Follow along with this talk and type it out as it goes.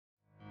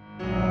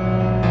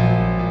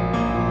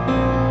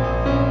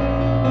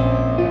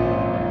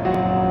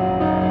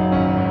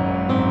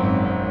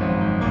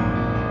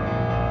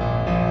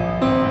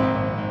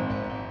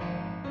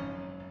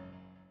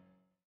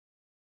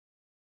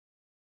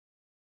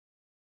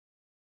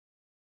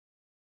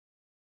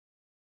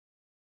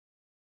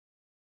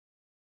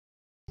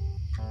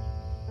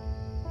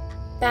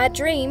Bad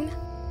dream?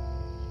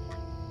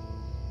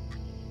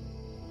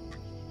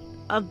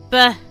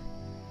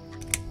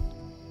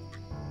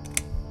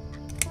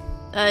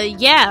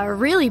 Yeah, a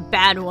really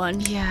bad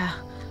one. Yeah,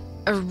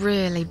 a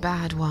really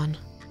bad one.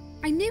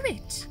 I knew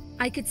it.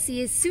 I could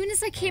see as soon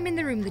as I came in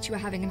the room that you were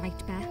having a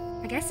nightmare.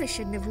 I guess I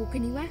shouldn't have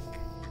woken you up.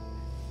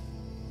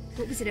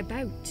 What was it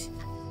about?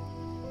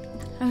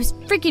 I was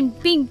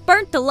freaking being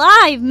burnt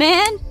alive,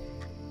 man!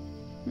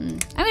 I'm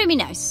gonna be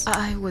nice.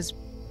 I was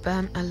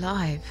burnt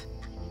alive.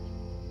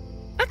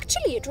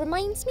 Actually, it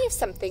reminds me of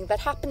something that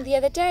happened the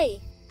other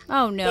day.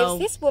 Oh no.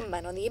 There's this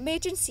woman on the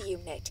emergency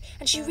unit,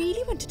 and she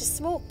really wanted to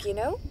smoke, you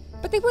know?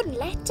 But they wouldn't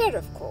let her,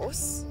 of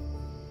course.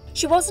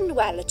 She wasn't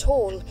well at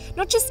all.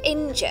 Not just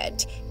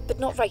injured, but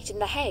not right in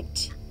the head.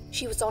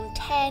 She was on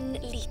 10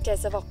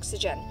 litres of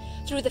oxygen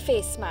through the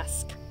face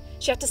mask.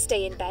 She had to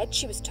stay in bed,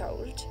 she was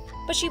told.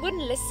 But she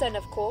wouldn't listen,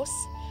 of course.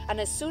 And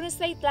as soon as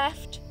they'd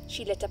left,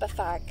 she lit up a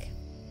fag.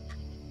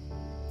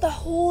 The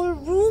whole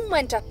room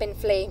went up in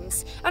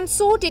flames, and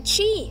so did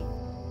she.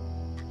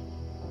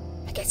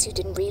 I guess you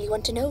didn't really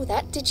want to know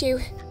that, did you?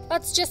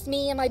 That's just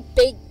me and my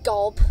big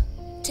gob.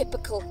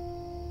 Typical.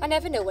 I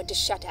never know when to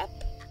shut up.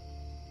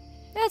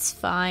 That's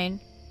fine.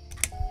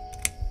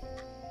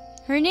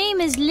 Her name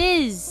is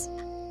Liz.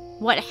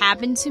 What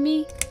happened to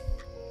me?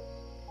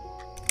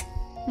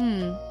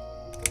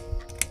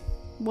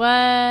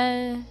 What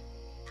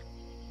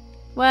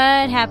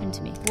happened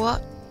to me?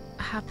 What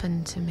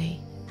happened to me?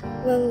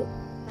 Well,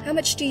 how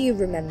much do you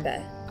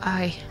remember?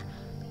 I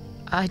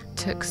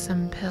took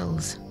some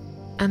pills,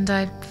 and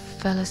I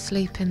fell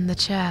asleep in the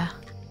chair.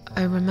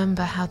 I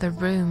remember how the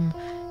room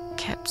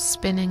kept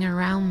spinning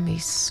around me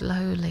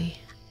slowly.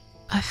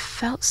 I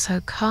felt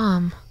so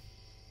calm,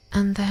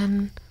 and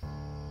then...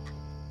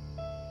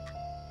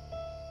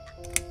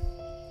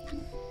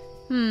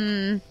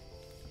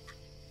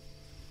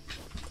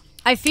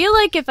 I feel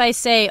like if I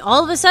say,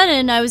 all of a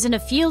sudden I was in a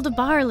field of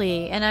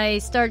barley, and I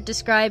start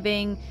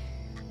describing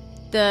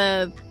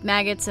the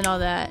maggots and all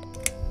that.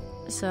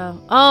 So,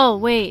 oh,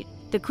 wait.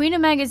 The Queen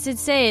of Maggots did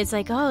say, it's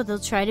like, oh, they'll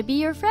try to be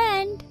your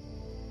friend.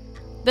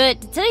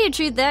 But to tell you the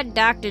truth, that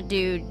doctor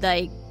dude,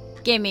 like,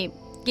 gave me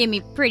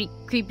pretty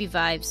creepy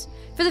vibes.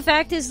 For the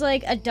fact is,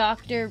 like, a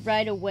doctor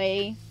right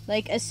away,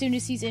 like, as soon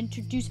as he's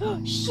introduced...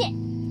 Oh, shit!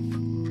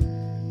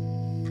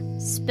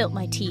 Spilt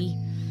my tea.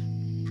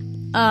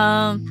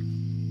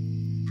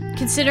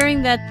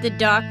 Considering that the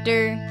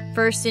doctor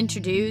first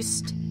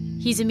introduced,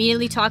 he's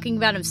immediately talking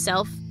about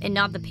himself and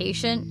not the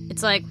patient,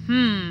 it's like,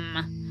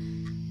 I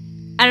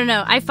don't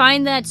know, I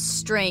find that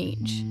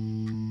strange.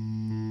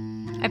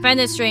 I find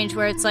that strange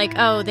where it's like,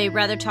 oh, they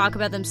rather talk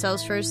about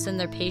themselves first than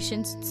their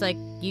patients. It's like,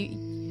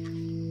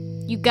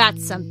 you got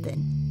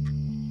something.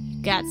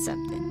 You got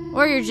something.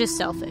 Or you're just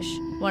selfish.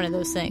 One of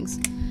those things.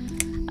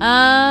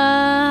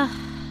 I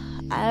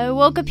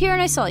woke up here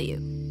and I saw you.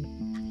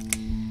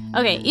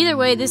 Okay, either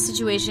way, this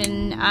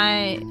situation,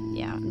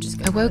 I'm just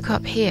gonna... I woke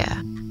up here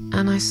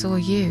and I saw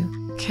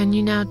you. Can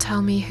you now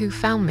tell me who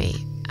found me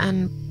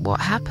and what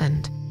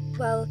happened?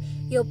 Well,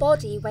 your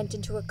body went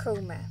into a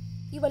coma.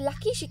 You were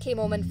lucky she came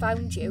home and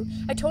found you.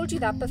 I told you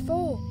that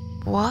before.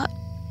 What?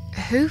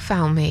 Who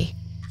found me?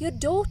 Your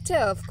daughter,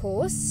 of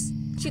course.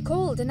 She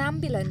called an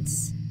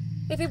ambulance.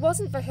 If it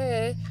wasn't for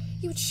her,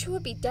 you would sure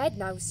be dead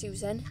now,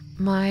 Susan.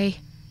 My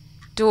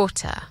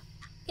daughter?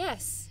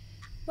 Yes.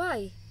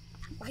 Why?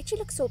 Why'd you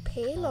look so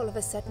pale all of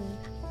a sudden,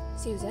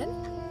 Susan?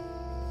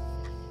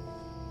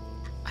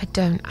 I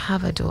don't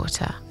have a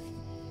daughter.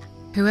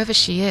 Whoever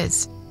she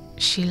is,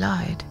 she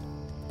lied.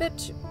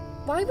 But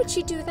why would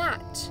she do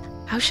that?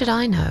 How should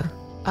I know?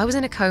 I was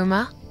in a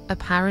coma,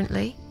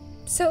 apparently.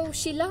 So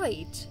she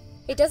lied.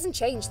 It doesn't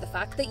change the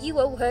fact that you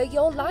owe her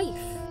your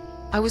life.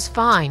 I was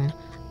fine.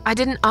 I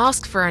didn't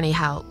ask for any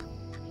help.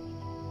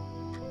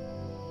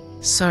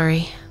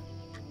 Sorry.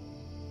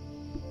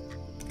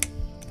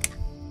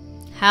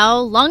 How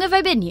long have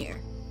I been here?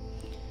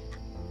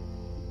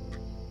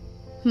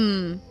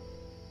 Well,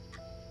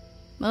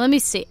 let me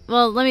see.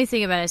 Well, let me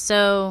think about it.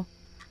 So,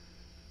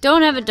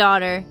 don't have a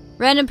daughter.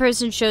 Random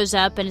person shows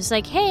up and it's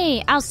like,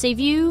 hey, I'll save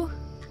you.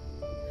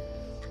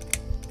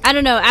 I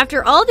don't know.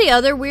 After all the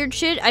other weird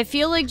shit, I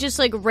feel like just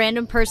like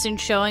random person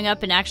showing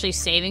up and actually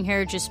saving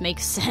her just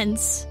makes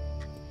sense.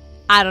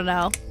 I don't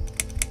know.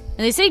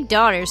 And they say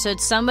daughter, so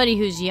it's somebody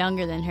who's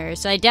younger than her.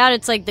 So I doubt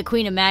it's like the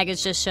Queen of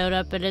Maggots just showed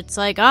up, but it's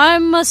like,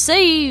 I'ma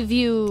save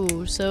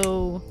you.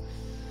 So,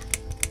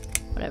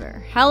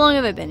 whatever. How long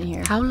have I been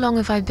here? How long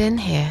have I been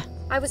here?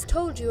 I was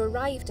told you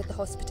arrived at the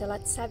hospital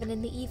at 7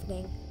 in the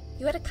evening.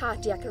 You had a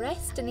cardiac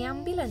arrest in the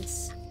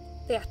ambulance.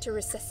 They had to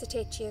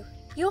resuscitate you.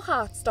 Your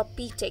heart stopped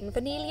beating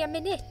for nearly a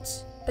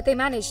minute, but they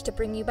managed to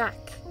bring you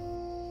back.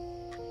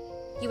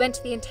 You went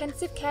to the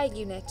intensive care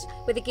unit,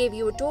 where they gave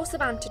you a dose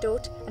of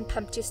antidote and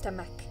pumped your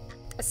stomach.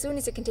 As soon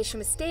as your condition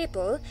was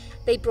stable,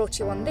 they brought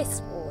you on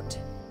this ward.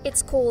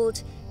 It's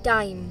called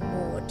Dime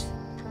Ward.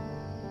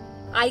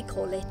 I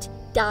call it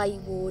Die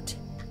Ward,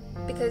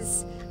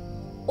 because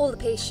all the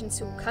patients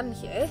who come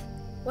here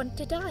want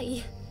to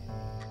die.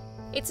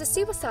 It's a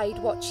suicide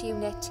watch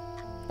unit.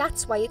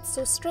 That's why it's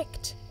so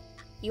strict.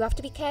 You have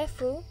to be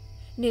careful.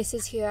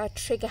 Nurses here are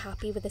trigger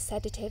happy with the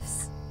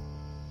sedatives.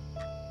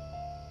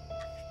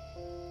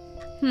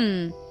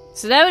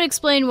 So that would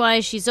explain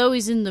why she's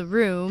always in the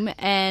room,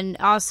 and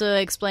also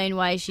explain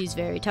why she's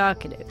very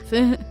talkative.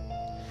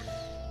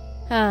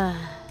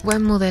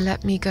 When will they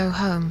let me go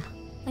home?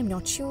 I'm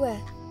not sure.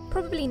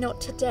 Probably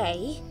not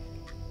today.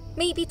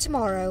 Maybe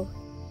tomorrow.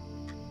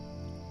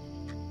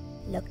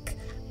 Look,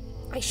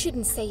 I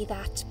shouldn't say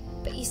that,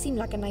 but you seem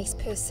like a nice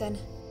person.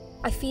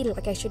 I feel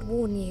like I should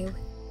warn you.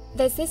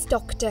 There's this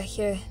doctor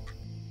here.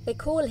 They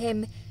call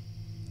him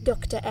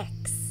Dr.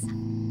 X.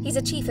 He's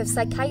a chief of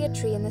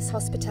psychiatry in this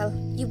hospital.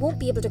 You won't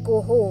be able to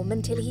go home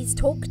until he's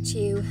talked to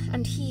you,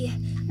 and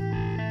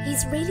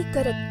he's really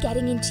good at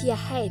getting into your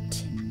head.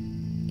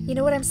 You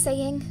know what I'm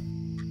saying?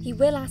 He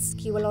will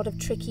ask you a lot of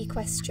tricky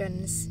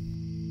questions.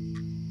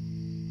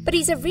 But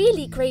he's a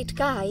really great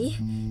guy.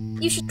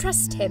 You should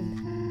trust him.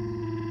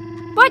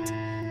 What?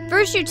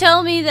 First you're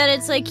telling me that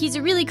it's like he's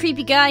a really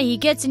creepy guy, he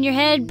gets in your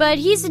head, but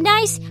he's a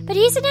nice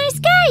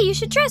guy, you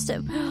should trust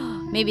him.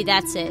 Maybe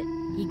that's it.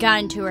 He got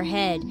into her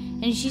head,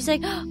 and she's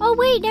like, oh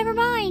wait, never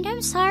mind,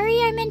 I'm sorry,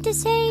 I meant to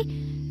say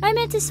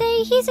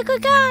he's a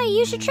good guy,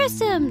 you should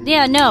trust him.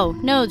 Yeah,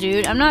 no,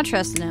 dude, I'm not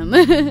trusting him.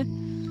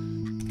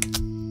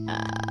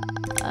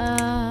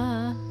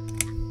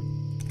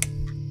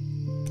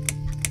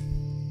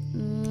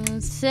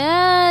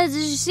 Did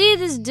you see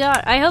this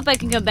dot? I hope I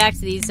can come back to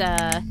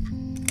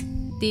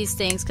these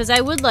things, because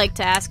I would like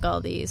to ask all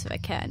these if I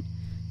can.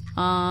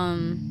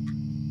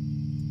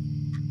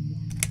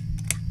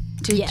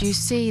 Did you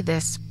see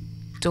this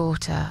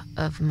daughter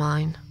of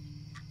mine?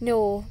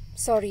 No,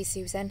 sorry,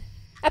 Susan.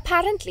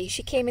 Apparently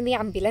she came in the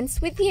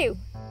ambulance with you,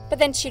 but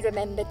then she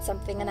remembered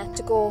something and had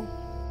to go.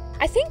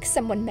 I think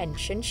someone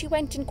mentioned she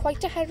went in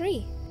quite a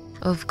hurry.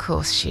 Of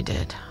course she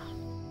did.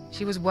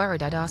 She was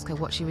worried I'd ask her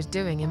what she was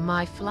doing in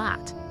my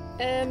flat.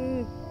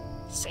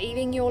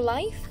 Saving your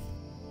life?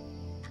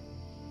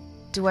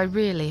 Do I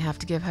really have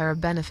to give her a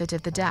benefit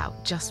of the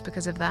doubt just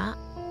because of that?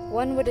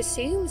 One would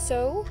assume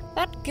so.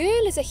 That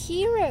girl is a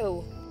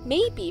hero.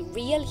 Maybe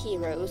real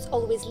heroes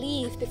always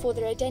leave before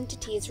their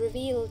identity is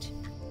revealed.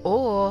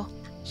 Or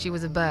she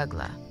was a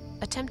burglar,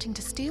 attempting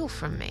to steal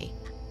from me.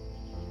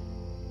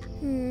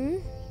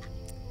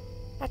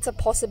 That's a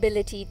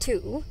possibility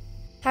too.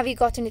 Have you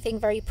got anything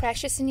very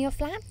precious in your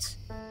flat?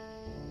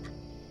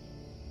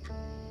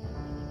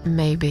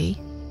 Maybe.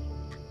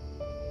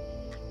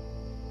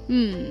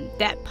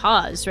 That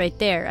pause right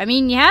there. I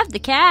mean, you have the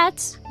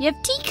cat. You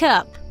have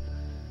Teacup,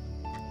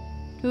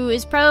 who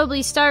is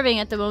probably starving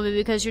at the moment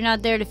because you're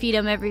not there to feed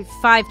him every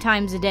 5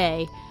 times a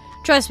day.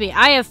 Trust me,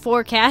 I have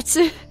 4 cats.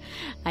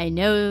 I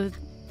know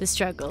the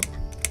struggle.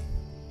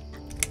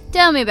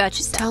 Tell me about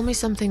yourself. Tell me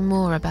something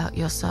more about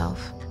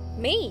yourself.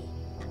 Me?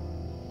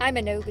 I'm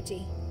a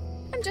nobody.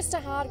 I'm just a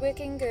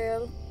hard-working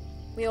girl.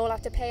 We all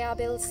have to pay our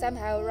bills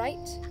somehow,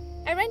 right?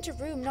 I rent a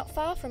room not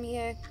far from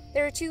here.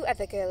 There are 2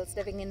 other girls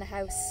living in the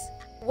house.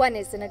 One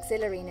is an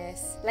auxiliary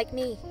nurse, like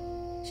me.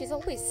 She's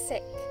always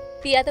sick.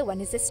 The other one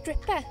is a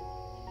stripper.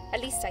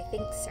 At least I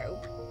think so.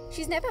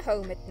 She's never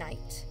home at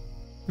night.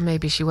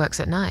 Maybe she works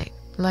at night,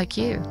 like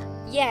you.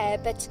 Yeah,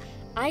 but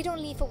I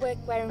don't leave for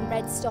work wearing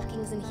red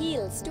stockings and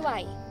heels, do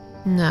I?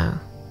 No,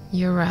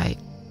 you're right.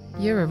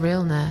 You're a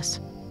real nurse,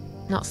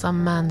 not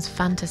some man's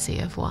fantasy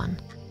of one.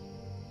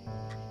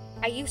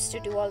 I used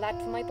to do all that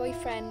for my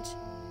boyfriend.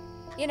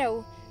 You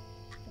know,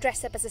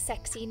 dress up as a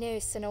sexy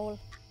nurse and all.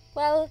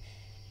 Well,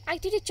 I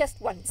did it just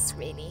once,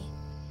 really.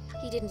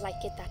 He didn't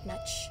like it that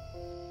much.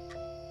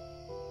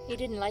 He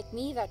didn't like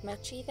me that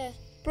much either.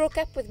 Broke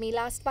up with me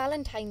last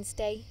Valentine's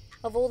Day.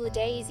 Of all the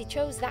days, he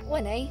chose that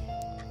one, eh?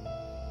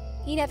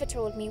 He never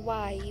told me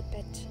why,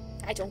 but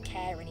I don't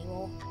care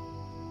anymore.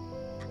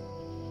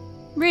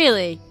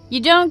 Really?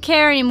 You don't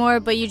care anymore,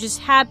 but you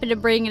just happen to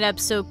bring it up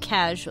so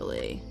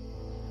casually.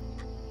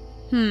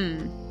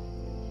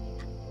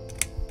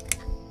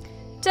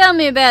 Tell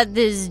me about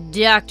this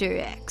Dr.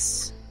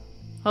 X.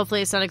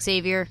 Hopefully it's not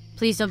Xavier.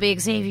 Please don't be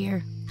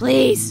Xavier.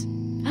 Please!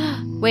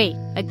 Wait,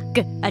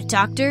 a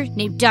doctor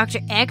named Dr.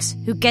 X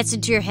who gets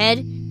into your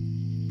head?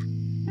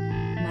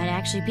 Might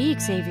actually be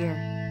Xavier.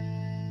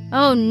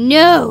 Oh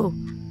no!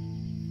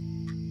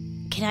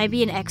 Can I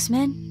be an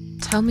X-Men?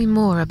 Tell me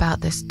more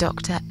about this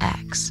Dr.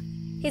 X.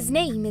 His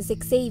name is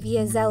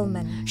Xavier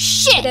Zellman.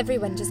 Shit! But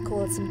everyone just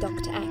calls him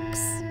Dr. X.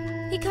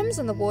 He comes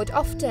on the ward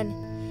often,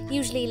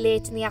 usually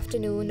late in the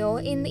afternoon or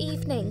in the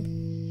evening.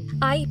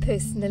 I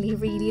personally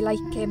really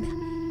like him.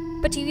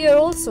 But you hear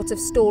all sorts of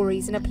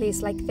stories in a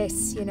place like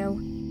this, you know.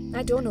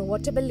 I don't know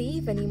what to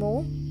believe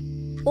anymore.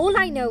 All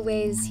I know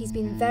is he's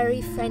been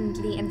very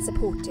friendly and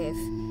supportive.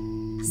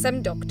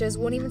 Some doctors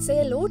won't even say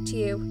hello to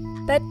you.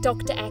 But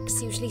Dr.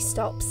 X usually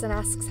stops and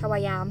asks how I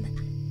am.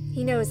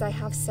 He knows I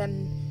have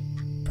some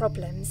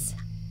problems.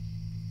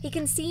 He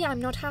can see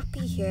I'm not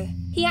happy here.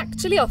 He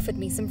actually offered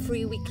me some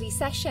free weekly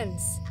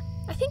sessions.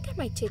 I think I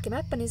might take him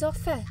up on his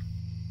offer.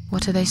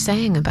 What are they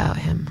saying about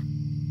him?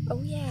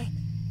 Oh yeah,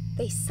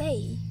 they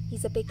say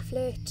he's a big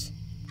flirt.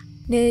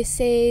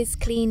 Nurses,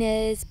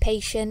 cleaners,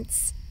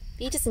 patients,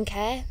 He doesn't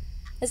care,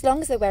 as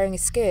long as they're wearing a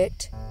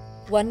skirt.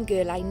 One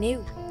girl I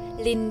knew,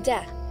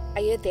 Linda,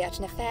 I heard they had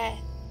an affair.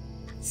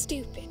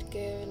 Stupid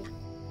girl.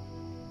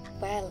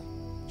 Well,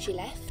 she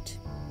left,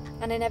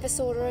 and I never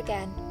saw her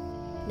again.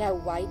 Now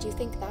why do you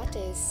think that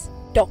is?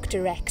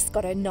 Dr. X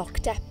got her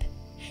knocked up.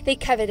 They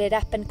covered it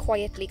up and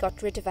quietly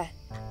got rid of her.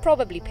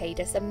 Probably paid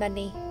her some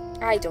money.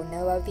 I don't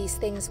know how these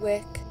things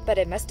work, but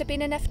it must have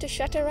been enough to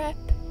shut her up.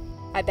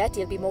 I bet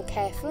he'll be more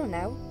careful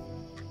now.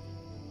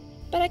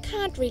 But I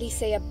can't really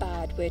say a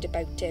bad word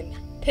about him,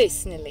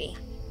 personally.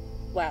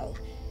 Well,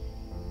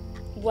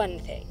 one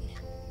thing.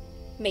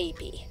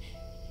 Maybe.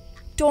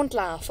 Don't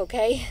laugh,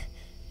 okay?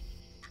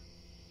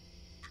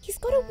 He's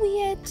got a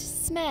weird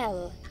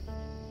smell.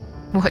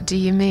 What do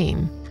you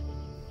mean?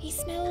 He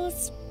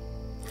smells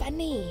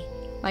funny.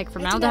 Like I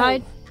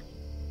formaldehyde? don't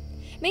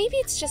know. Maybe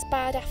it's just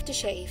bad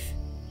aftershave.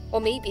 Or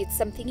maybe it's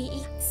something he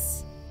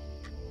eats.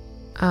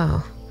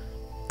 Oh,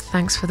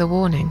 thanks for the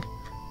warning.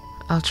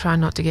 I'll try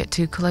not to get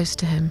too close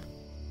to him.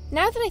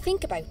 Now that I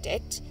think about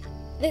it,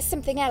 there's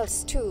something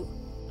else too.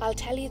 I'll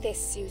tell you this,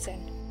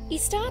 Susan. He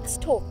starts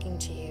talking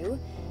to you,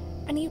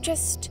 and you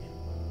just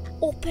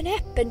open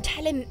up and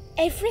tell him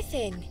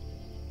everything.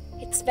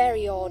 It's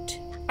very odd.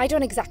 I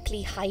don't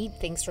exactly hide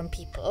things from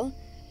people,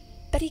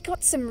 but he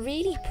got some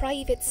really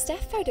private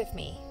stuff out of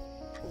me.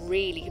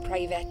 Really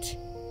private.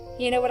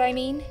 You know what I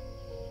mean?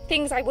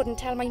 Things I wouldn't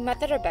tell my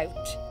mother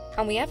about.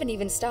 And we haven't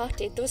even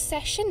started those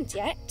sessions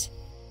yet.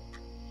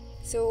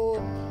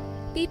 So,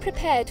 be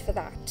prepared for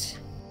that.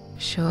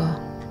 Sure,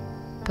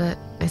 but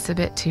it's a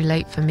bit too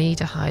late for me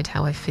to hide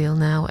how I feel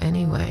now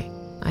anyway.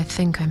 I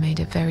think I made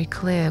it very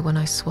clear when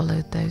I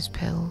swallowed those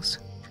pills.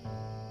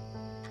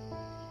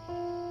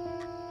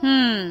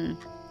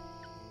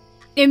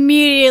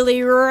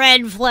 Immediately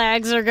red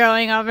flags are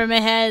going off in my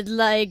head.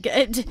 Like,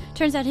 it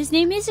turns out his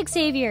name is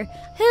Xavier.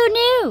 Who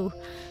knew?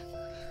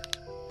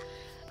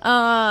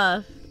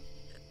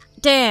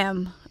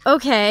 Damn.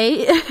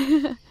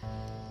 Okay.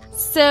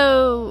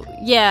 So,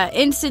 yeah,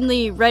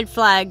 instantly red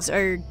flags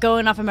are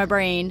going off in my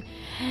brain.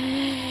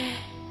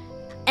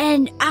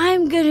 And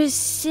I'm gonna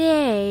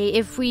say,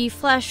 if we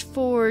flash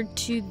forward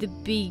to the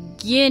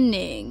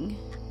beginning,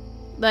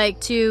 like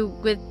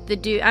with the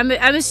dude, I'm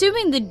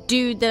assuming the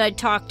dude that I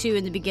talked to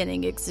in the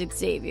beginning is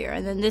Xavier,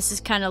 and then this is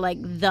kind of like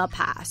the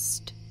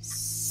past.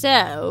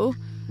 So,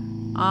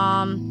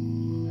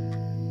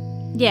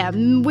 yeah,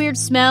 weird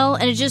smell,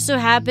 and it just so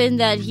happened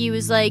that he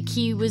was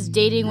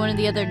dating one of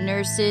the other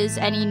nurses,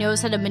 and he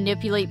knows how to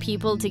manipulate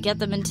people to get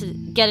them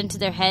get into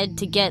their head,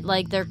 to get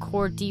like their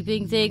core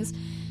deepening things.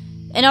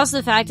 And also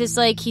the fact is,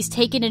 like, he's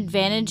taken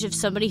advantage of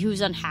somebody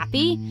who's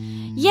unhappy.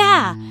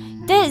 Yeah,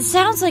 that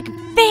sounds like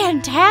a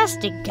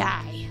fantastic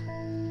guy.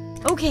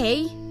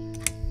 Okay.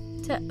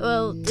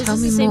 Well, tell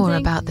me more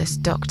about this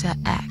Dr.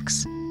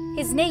 X.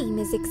 His name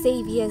is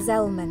Xavier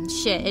Zellman.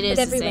 Shit, it is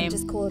but the same. everyone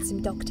just calls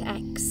him Dr.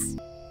 X.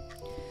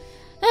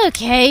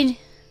 Okay.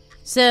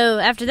 So,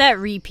 after that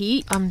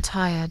repeat... I'm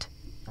tired.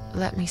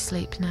 Let me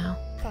sleep now.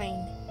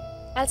 Fine.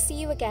 I'll see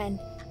you again.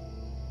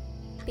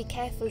 Be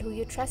careful who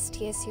you trust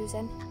here,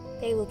 Susan.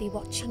 They will be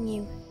watching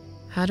you.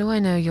 How do I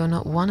know you're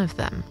not one of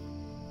them?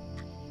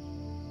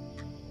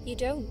 You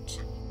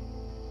don't.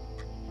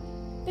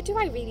 But do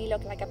I really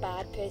look like a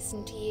bad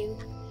person to you?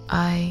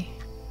 I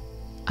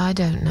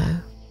don't know.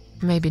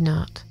 Maybe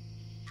not.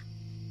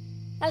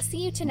 I'll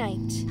see you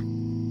tonight.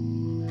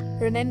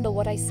 Remember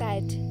what I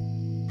said.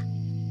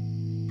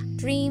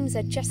 Dreams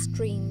are just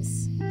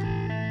dreams.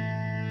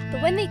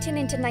 But when they turn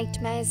into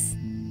nightmares,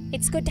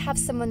 it's good to have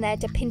someone there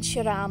to pinch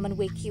your arm and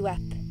wake you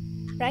up,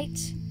 right?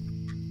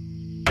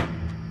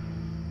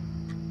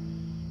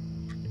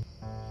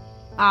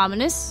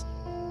 Ominous.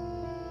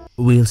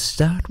 We'll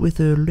start with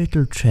a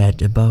little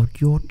chat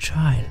about your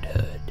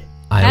childhood.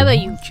 How about I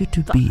want you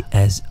to be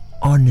as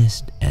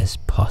honest as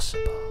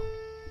possible.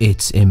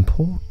 It's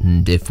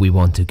important if we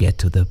want to get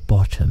to the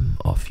bottom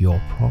of your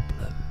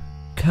problem.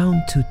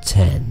 Count to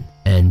 10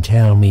 and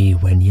tell me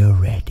when you're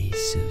ready,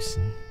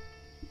 Susan.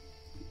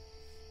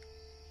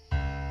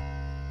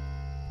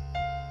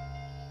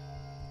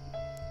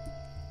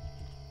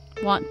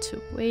 Want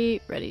to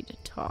wait, ready to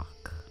talk.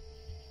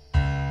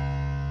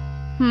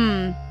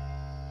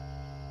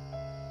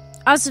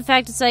 Also, the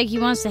fact it's like he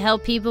wants to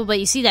help people, but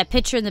you see that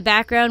picture in the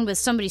background with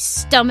somebody's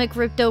stomach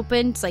ripped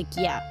open. It's like,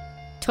 yeah,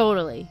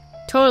 totally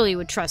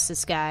would trust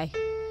this guy.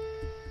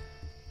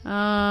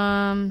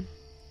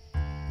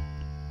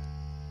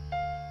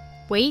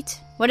 Wait?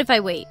 What if I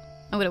wait?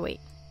 I'm gonna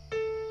wait.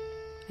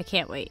 I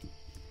can't wait.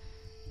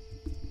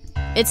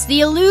 It's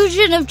the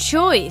illusion of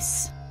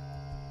choice.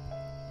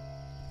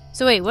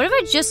 So wait, what if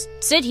I just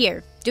sit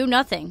here, do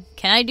nothing?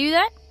 Can I do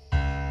that?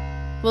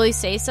 Will he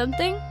say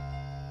something?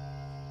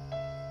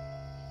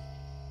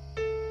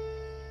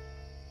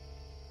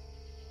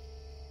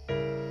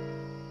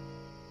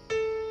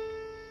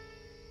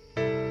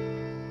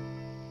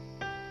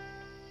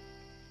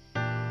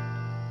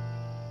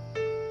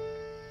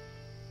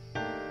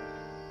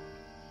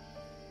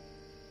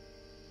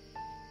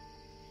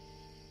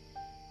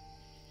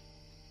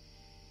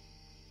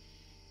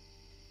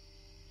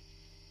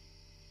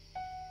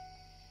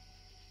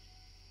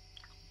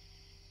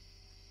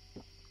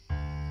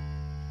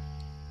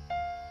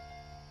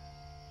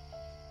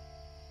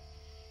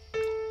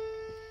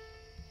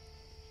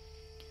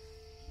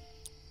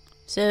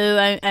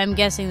 So I'm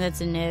guessing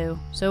that's a no.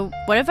 So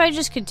what if I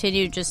just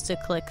continue just to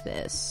click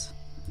this?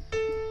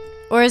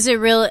 Or is it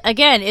really,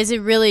 again, is it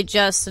really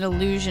just an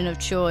illusion of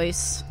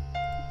choice?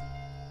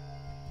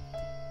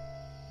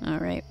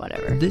 Alright,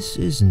 whatever. This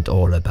isn't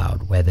all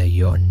about whether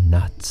you're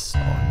nuts or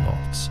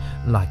not,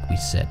 like we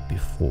said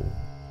before.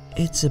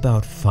 It's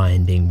about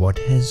finding what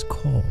has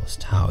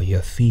caused how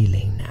you're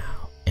feeling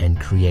now and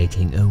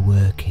creating a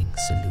working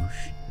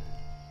solution.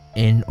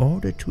 In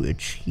order to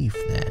achieve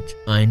that,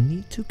 I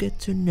need to get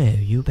to know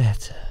you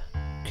better.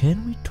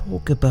 Can we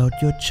talk about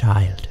your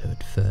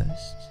childhood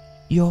first?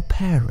 Your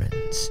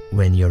parents.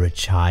 When you're a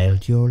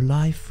child, your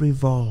life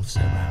revolves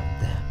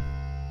around them.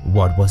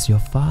 What was your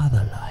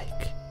father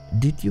like?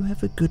 Did you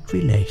have a good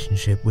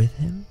relationship with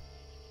him?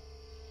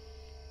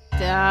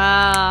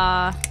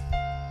 Yeah,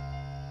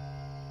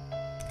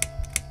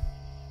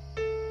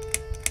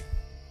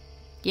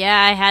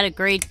 I had a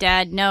great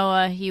dad,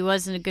 Noah. He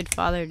wasn't a good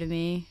father to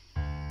me.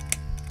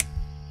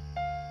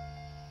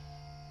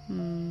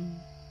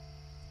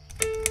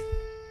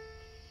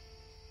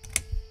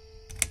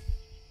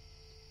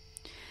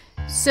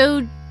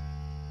 So,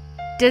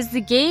 does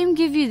the game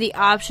give you the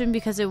option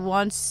because it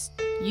wants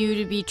you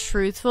to be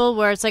truthful,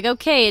 where it's like,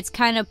 okay, it's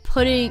kind of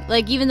putting,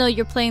 like, even though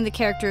you're playing the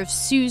character of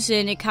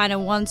Susan, it kind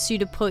of wants you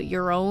to put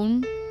your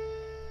own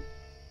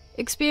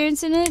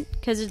experience in it?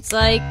 Because it's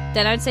like,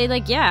 then I'd say,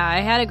 like, yeah, I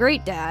had a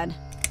great dad.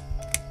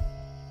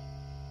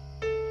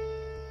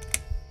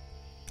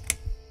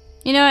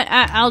 You know what,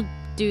 I'll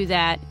do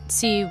that,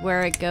 see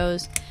where it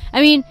goes. I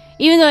mean,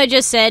 even though I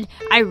just said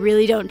I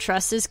really don't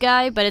trust this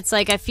guy, but it's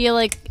like, I feel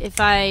like if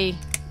I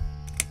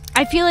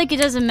feel like it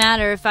doesn't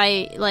matter if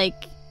I,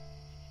 like,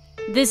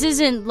 this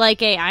isn't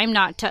like a, I'm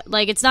not,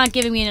 like, it's not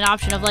giving me an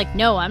option of, like,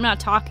 no, I'm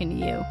not talking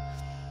to you.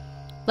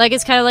 Like,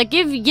 it's kind of like,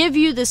 give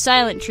you the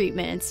silent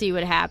treatment and see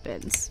what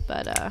happens.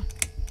 But,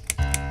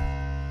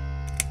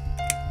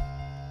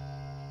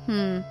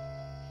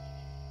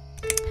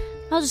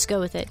 I'll just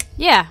go with it.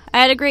 Yeah, I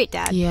had a great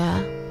dad.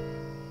 Yeah,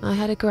 I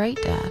had a great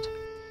dad.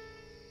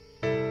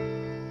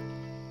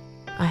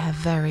 I have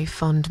very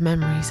fond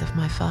memories of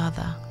my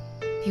father.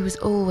 He was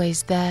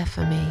always there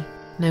for me,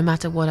 no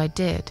matter what I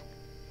did.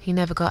 He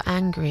never got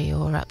angry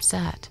or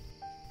upset.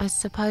 I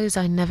suppose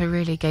I never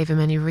really gave him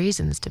any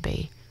reasons to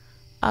be.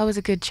 I was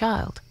a good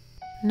child.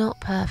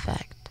 Not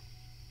perfect.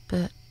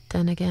 But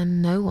then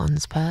again, no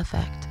one's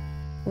perfect.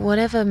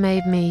 Whatever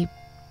made me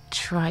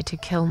try to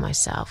kill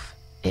myself,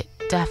 it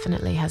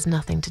definitely has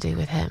nothing to do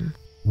with him.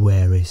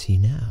 Where is he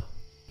now?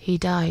 He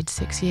died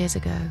 6 years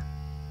ago.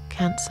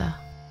 Cancer.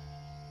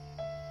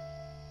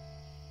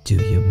 Do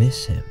you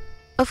miss him?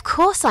 Of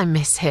course I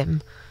miss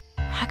him.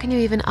 How can you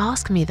even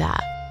ask me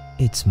that?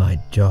 It's my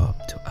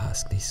job to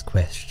ask these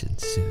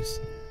questions,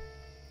 Susan.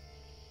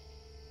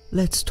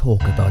 Let's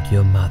talk about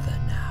your mother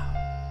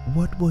now.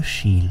 What was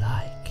she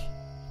like?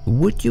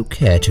 Would you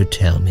care to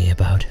tell me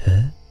about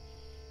her?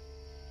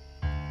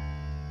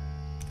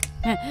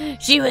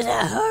 She was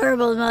a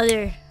horrible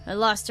mother. I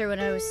lost her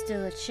when I was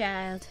still a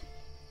child.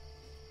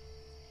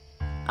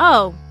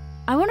 Oh,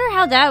 I wonder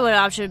how that would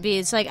option would be.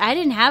 It's like, I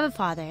didn't have a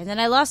father, and then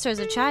I lost her as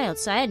a child,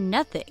 so I had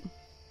nothing.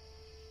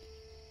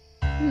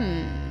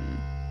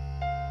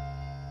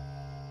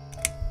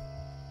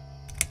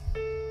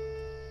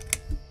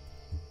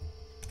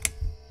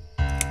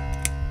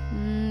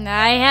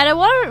 I had a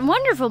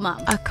wonderful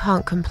mom. I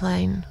can't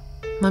complain.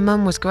 My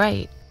mum was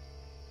great.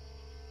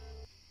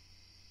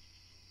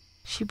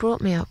 She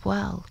brought me up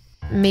well.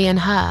 Me and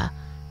her,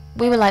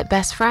 we were like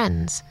best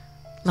friends,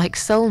 like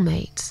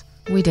soulmates.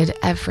 We did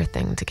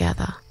everything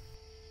together.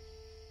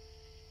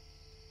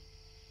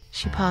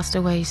 She passed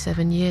away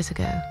 7 years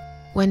ago.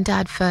 When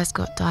Dad first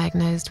got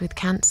diagnosed with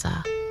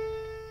cancer,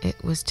 it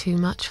was too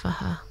much for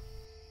her.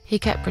 He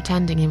kept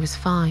pretending he was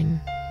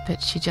fine,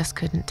 but she just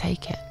couldn't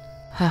take it.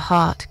 Her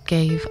heart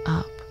gave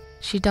up.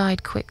 She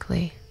died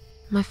quickly.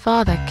 My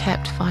father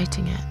kept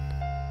fighting it.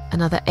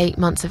 Another 8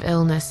 months of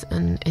illness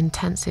and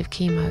intensive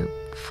chemo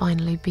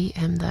finally beat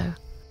him, though.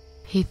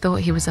 He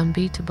thought he was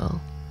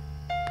unbeatable,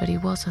 but he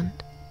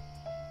wasn't.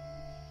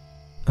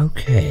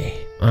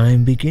 Okay,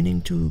 I'm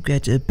beginning to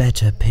get a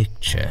better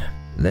picture.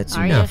 That's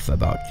enough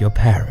about your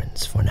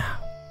parents for now.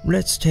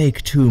 Let's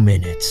take 2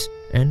 minutes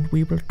and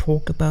we will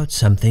talk about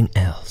something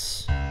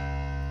else.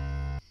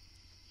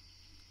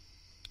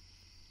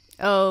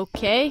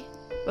 Okay.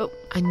 Oh.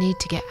 I need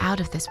to get out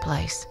of this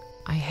place.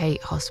 I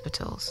hate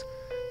hospitals.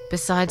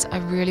 Besides, I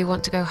really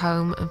want to go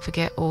home and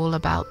forget all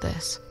about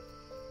this.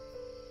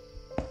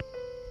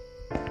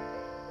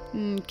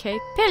 Okay,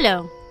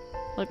 pillow.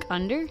 Look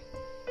under.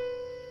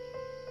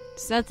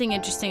 There's nothing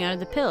interesting under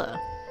the pillow.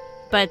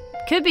 But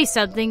could be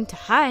something to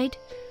hide.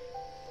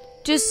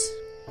 Just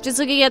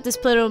looking at this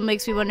pillow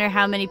makes me wonder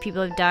how many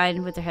people have died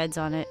with their heads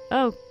on it.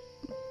 Oh.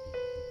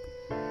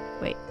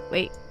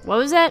 Wait. What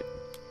was that?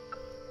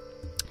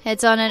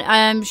 Heads on it.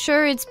 I'm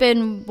sure it's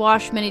been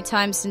washed many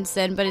times since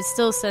then, but it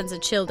still sends a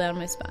chill down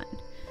my spine.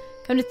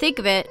 Come to think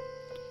of it,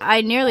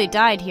 I nearly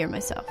died here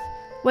myself.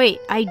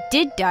 Wait, I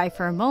did die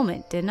for a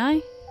moment, didn't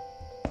I?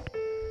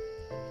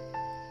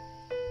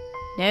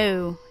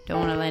 No, don't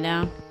want to lay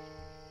down.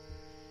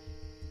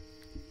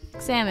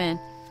 Examine.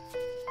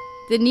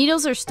 The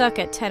needles are stuck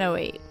at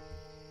 10:08.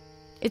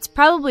 It's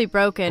probably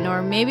broken,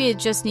 or maybe it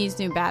just needs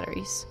new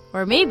batteries.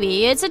 Or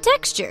maybe it's a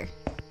texture.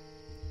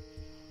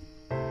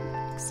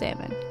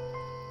 Examine.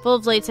 Full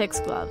of latex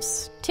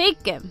gloves.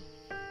 Take him.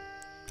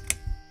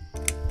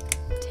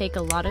 Take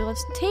a lot of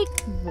gloves. Take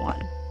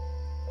one.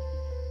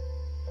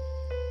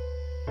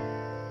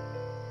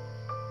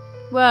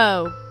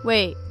 Whoa,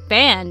 wait,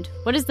 band?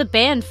 What is the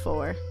band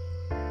for?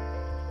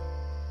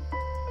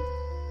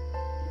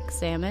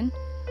 Examine.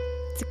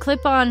 It's a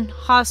clip-on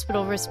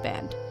hospital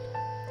wristband.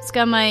 It's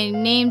got my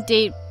name,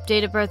 date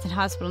of birth, and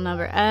hospital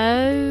number.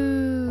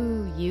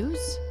 Oh,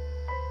 use?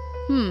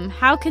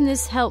 How can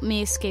this help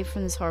me escape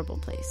from this horrible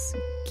place?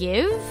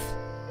 Give?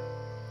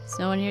 There's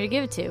no one here to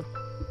give it to.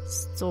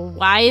 So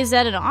why is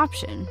that an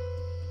option?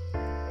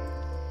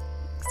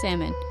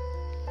 Examine.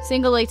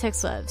 Single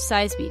latex glove,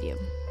 size medium.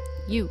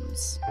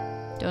 Use.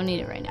 Don't need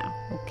it right now.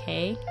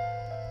 Okay.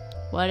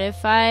 What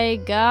if I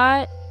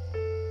got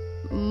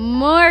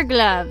more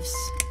gloves?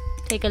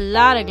 Take a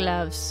lot of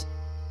gloves.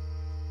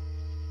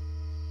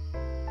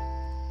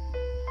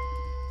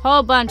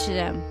 Whole bunch of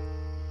them.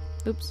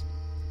 Oops.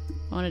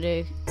 I wanted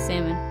to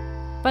examine.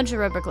 Bunch of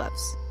rubber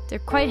gloves. They're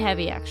quite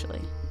heavy,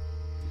 actually.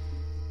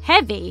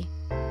 Heavy?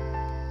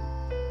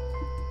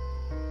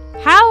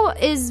 How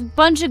is a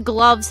bunch of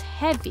gloves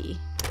heavy?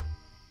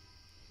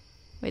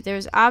 Wait,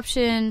 there's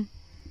option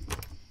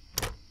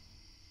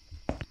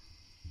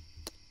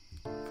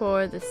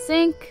for the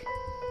sink.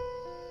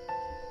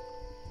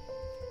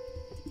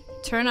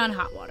 Turn on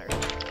hot water.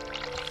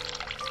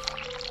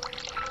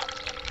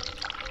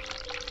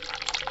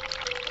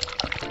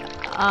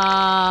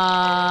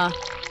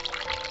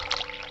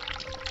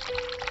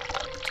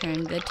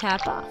 Turn the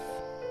tap off.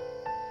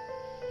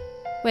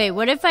 Wait,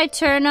 what if I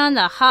turn on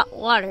the hot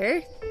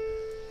water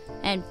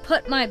and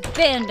put my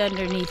band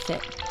underneath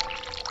it?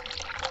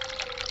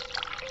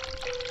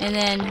 And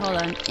then, hold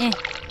on.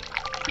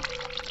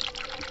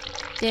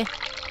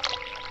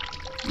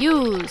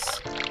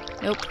 Use.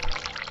 Nope.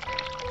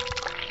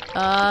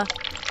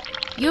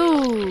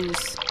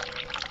 Use.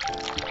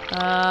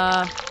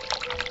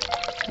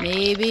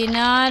 Maybe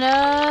not,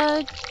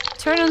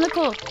 turn on the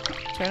cold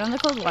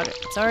water.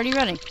 It's already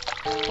running.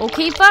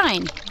 Okay,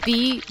 fine.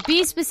 Be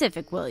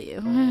specific, will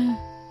you?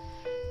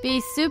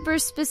 Be super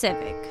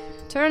specific.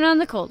 Turn on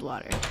the cold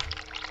water.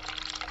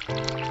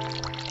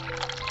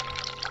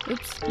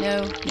 Oops,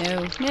 no.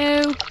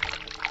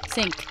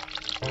 Sink.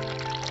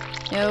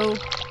 No.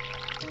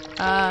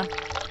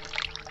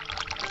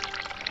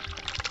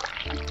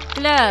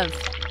 Glove.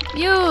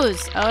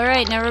 Use.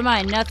 Alright, never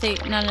mind.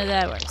 None of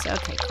that works.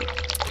 Okay, cool.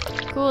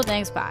 Cool,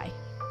 thanks, bye.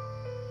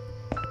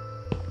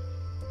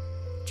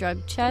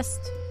 Drug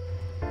chest.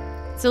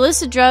 It's a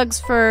list of drugs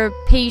for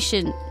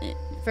patient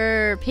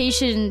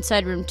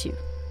inside room 2.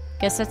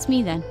 Guess that's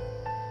me then.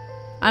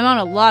 I'm on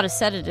a lot of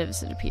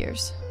sedatives, it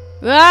appears.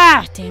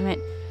 Ah, damn it.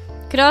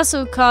 Could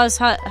also cause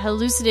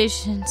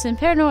hallucinations and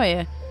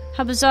paranoia.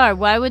 How bizarre.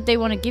 Why would they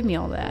want to give me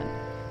all that?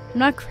 I'm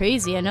not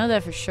crazy, I know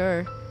that for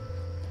sure.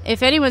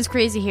 If anyone's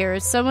crazy here,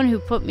 it's someone who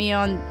put me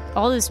on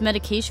all this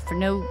medication for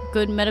no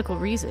good medical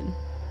reason.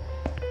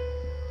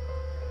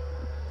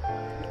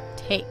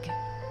 Take.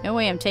 No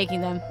way I'm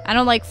taking them. I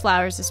don't like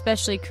flowers,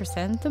 especially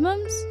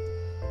chrysanthemums.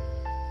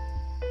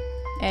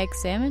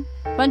 Examine.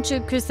 Bunch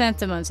of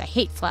chrysanthemums. I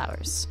hate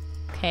flowers.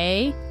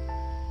 Okay.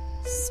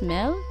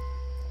 Smell?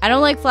 I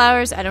don't like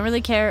flowers. I don't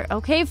really care.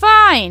 Okay,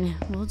 fine.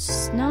 We'll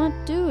just not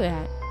do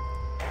that.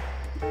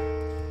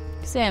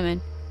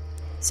 Examine.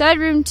 Side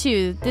room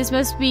 2. This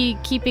must be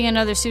keeping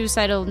another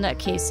suicidal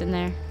nutcase in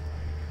there.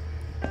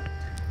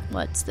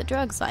 What's the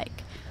drugs like?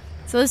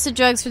 It's a list of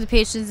drugs for the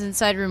patients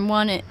inside room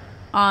 1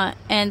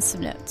 and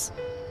some notes.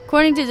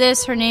 According to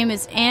this, her name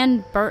is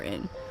Ann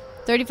Burton,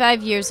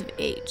 35 years of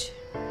age.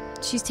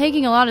 She's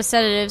taking a lot of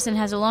sedatives and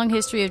has a long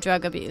history of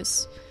drug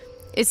abuse.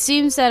 It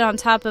seems that on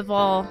top of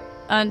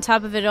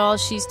it all,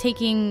 she's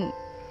taking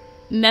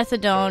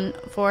methadone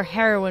for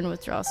heroin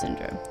withdrawal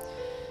syndrome.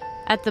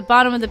 At the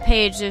bottom of the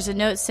page, there's a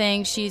note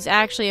saying she's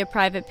actually a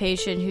private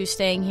patient who's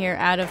staying here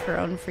out of her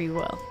own free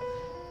will.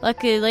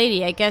 Lucky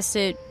lady, I guess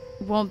it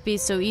won't be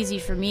so easy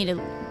for me to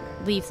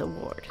leave the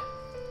ward.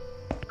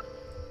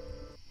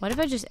 What if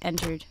I just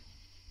entered?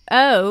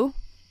 Oh.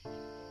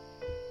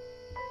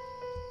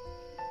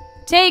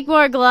 Take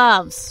more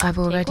gloves. I've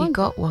already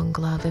got one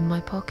glove in my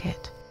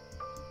pocket.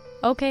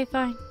 Okay,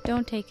 fine.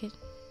 Don't take it.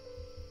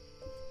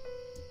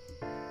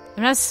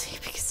 I'm not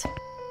sleeping.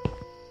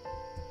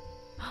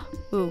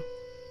 Ooh.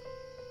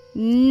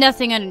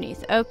 Nothing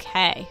underneath.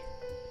 Okay.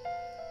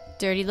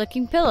 Dirty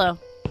looking pillow.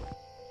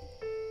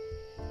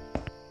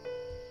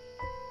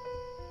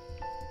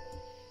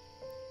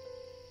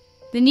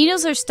 The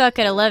needles are stuck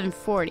at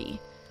 11:40.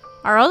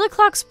 Are all the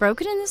clocks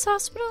broken in this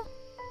hospital?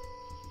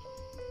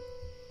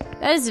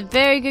 That is a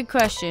very good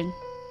question.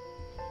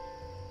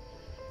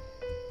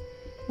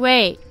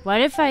 Wait, what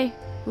if I...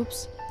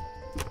 Oops.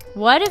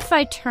 What if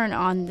I turn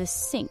on the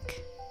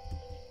sink?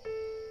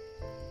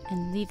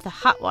 And leave the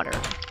hot water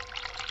on?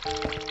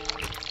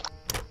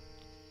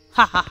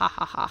 Ha ha ha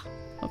ha ha.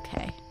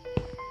 Okay.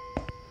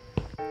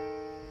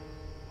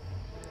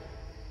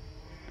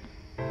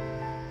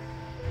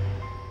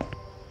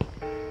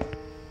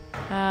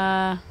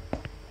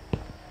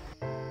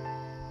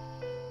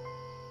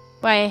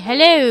 Why,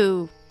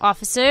 hello,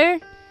 officer.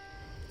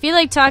 Feel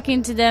like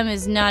talking to them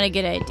is not a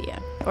good idea.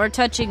 Or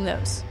touching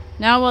those.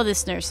 Not while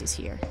this nurse is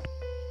here.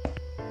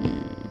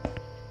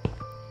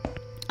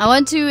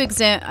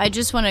 I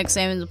just want to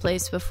examine the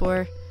place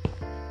before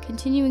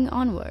continuing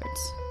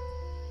onwards.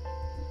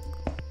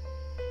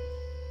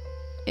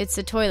 It's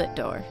a toilet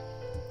door.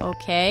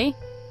 Okay.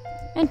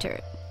 Enter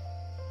it.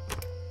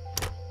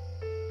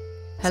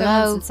 Hello?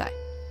 Someone's inside.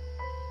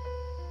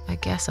 I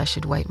guess I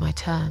should wait my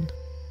turn.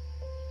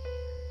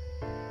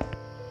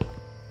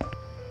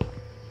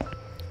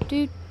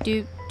 Do,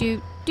 do,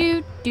 do,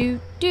 do, do,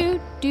 do,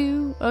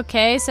 do.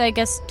 Okay, so I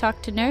guess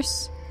talk to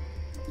nurse.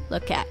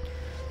 Look at.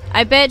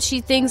 I bet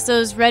she thinks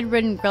those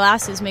red-rimmed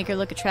glasses make her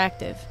look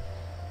attractive.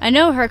 I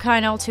know her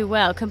kind all too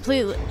well.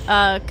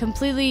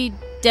 Completely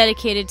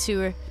dedicated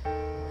to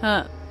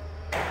her...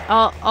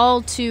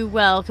 all too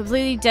well.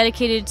 Completely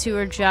dedicated to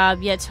her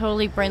job, yet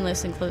totally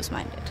brainless and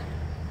close-minded.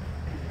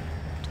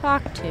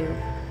 Talk to.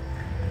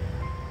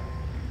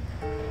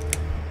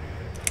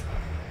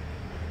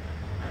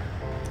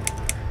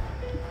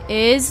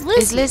 Is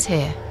Liz Is Liz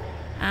here?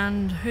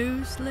 And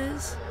who's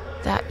Liz?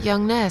 That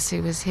young nurse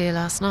who was here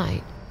last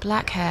night.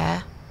 Black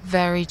hair,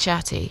 very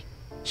chatty.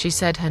 She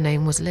said her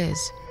name was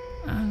Liz.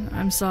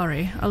 I'm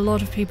sorry. A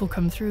lot of people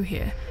come through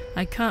here.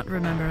 I can't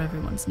remember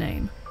everyone's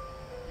name.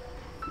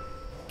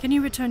 Can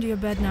you return to your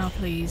bed now,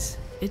 please?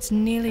 It's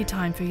nearly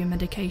time for your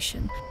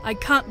medication. I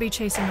can't be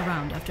chasing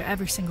around after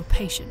every single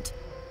patient.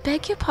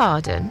 Beg your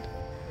pardon?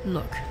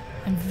 Look,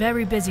 I'm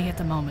very busy at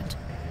the moment.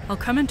 I'll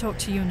come and talk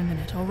to you in a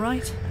minute,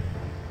 alright?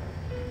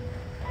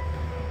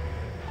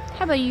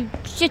 How about you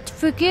shut the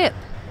fuck up?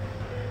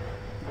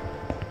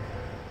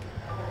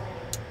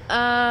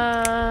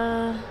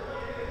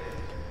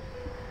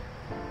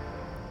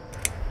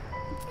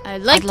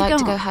 I'd like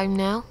to go home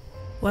now.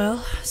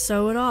 Well,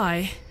 so would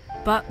I.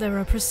 But there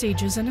are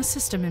procedures and a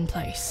system in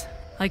place.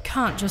 I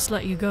can't just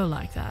let you go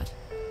like that.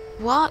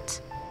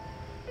 What?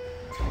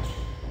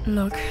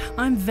 Look,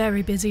 I'm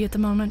very busy at the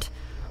moment.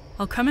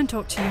 I'll come and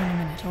talk to you in a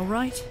minute,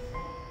 alright?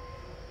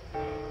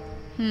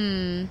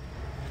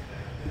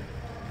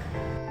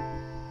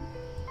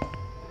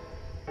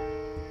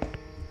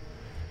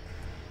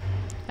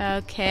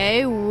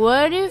 Okay,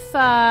 what if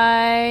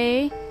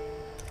I...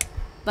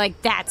 Like,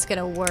 that's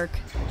gonna work.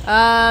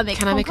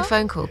 Can I make a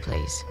phone call,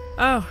 please?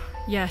 Oh,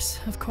 yes,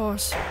 of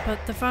course.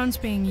 But the phone's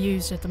being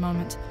used at the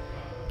moment.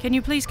 Can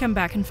you please come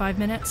back in 5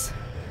 minutes?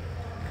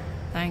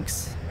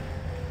 Thanks.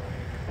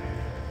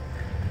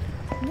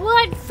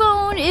 What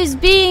phone is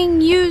being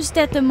used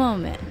at the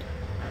moment?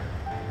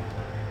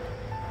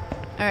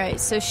 Alright,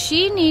 so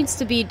she needs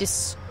to be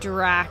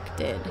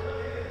distracted.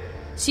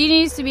 She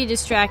needs to be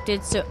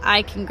distracted so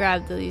I can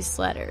grab these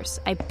letters.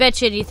 I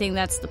bet you anything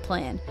that's the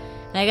plan.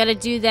 And I gotta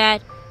do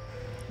that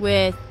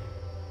with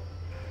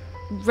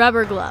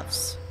rubber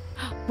gloves.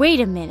 Wait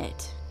a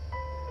minute.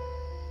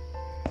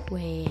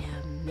 Wait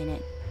a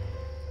minute.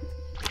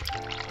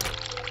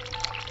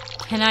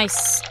 Can I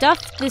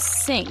stuff the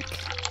sink?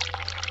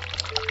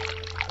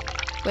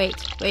 Wait.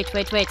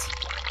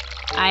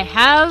 I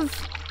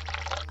have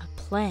a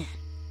plan.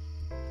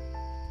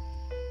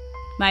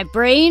 My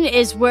brain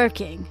is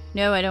working.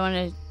 No, I don't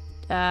want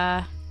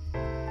to,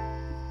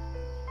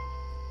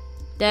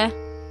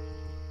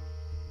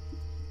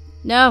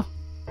 No.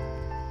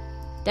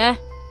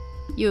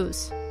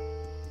 Use.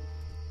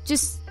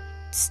 Just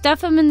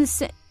stuff them in the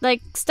sink.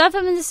 Stuff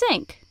them in the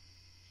sink.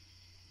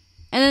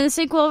 And then the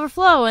sink will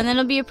overflow, and then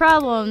it'll be a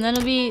problem. Then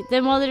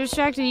while they're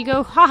distracted, you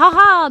go, ha ha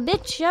ha,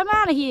 bitch, I'm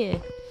out of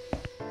here.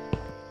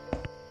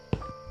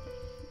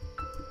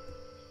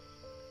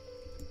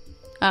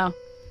 Oh.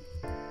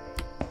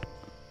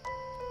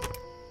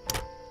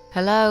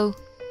 Hello?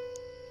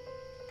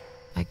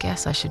 I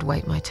guess I should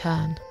wait my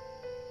turn.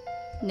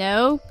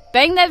 No.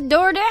 Bang that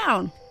door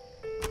down.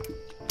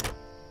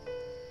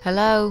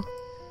 Hello?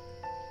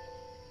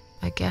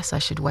 I guess I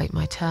should wait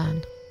my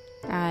turn.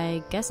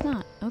 I guess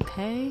not.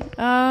 Okay.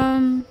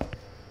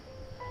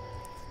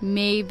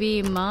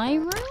 Maybe my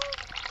room?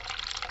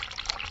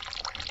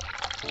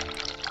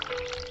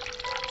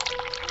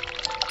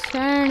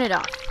 Turn it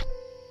off.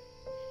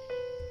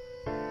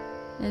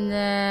 And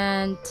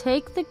then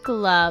take the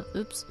glove.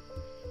 Oops.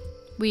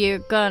 We are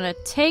gonna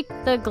take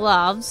the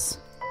gloves.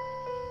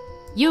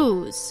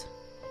 Use.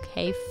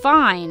 Okay,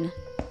 fine.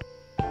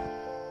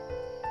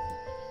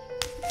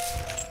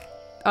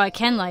 Oh, I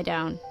can lie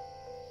down.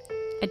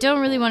 I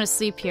don't really want to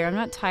sleep here. I'm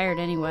not tired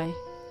anyway.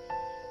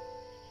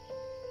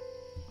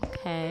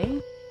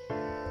 Okay.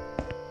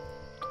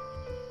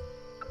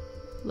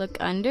 Look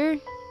under.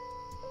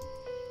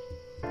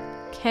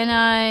 Can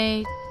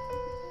I...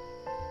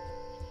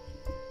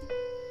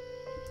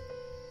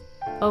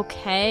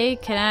 Okay,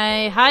 can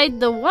I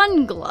hide the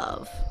one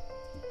glove?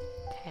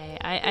 Okay,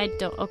 I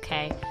don't...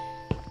 Okay.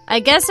 I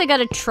guess I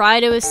gotta try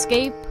to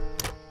escape.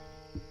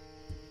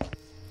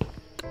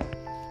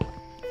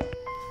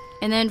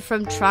 And then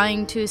from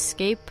trying to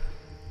escape.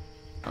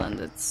 Hold on,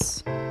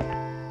 that's...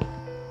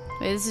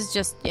 Wait, this is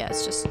just... Yeah,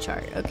 it's just a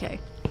chart. Okay.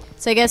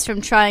 So I guess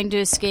from trying to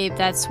escape,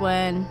 that's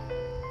when...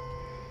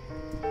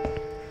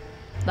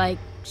 like,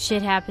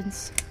 shit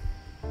happens.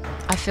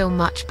 I feel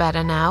much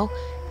better now.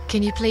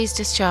 Can you please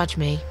discharge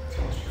me?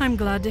 I'm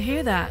glad to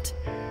hear that.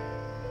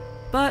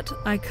 But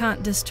I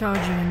can't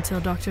discharge you until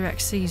Dr.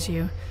 X sees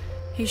you.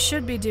 He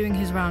should be doing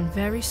his round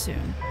very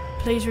soon.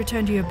 Please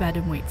return to your bed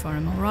and wait for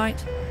him,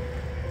 alright?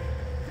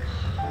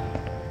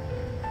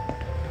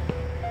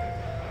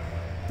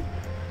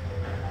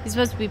 These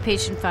supposed to be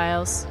patient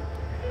files.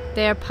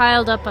 They are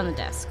piled up on the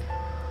desk.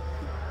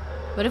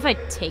 What if I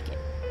take it?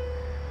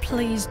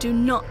 Please do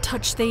not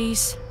touch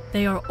these.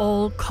 They are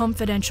all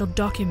confidential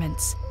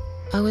documents.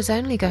 I was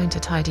only going to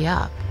tidy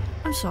up.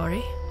 I'm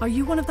sorry. Are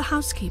you one of the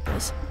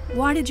housekeepers?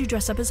 Why did you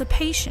dress up as a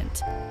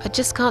patient? I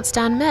just can't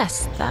stand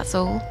mess, that's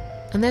all.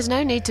 And there's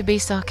no need to be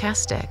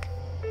sarcastic.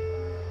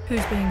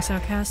 Who's being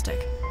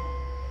sarcastic?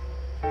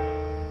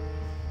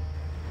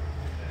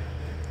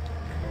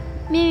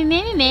 Me,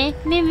 me, me,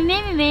 me, me,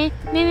 me, me, me, me,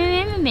 me,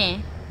 me, me,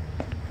 me.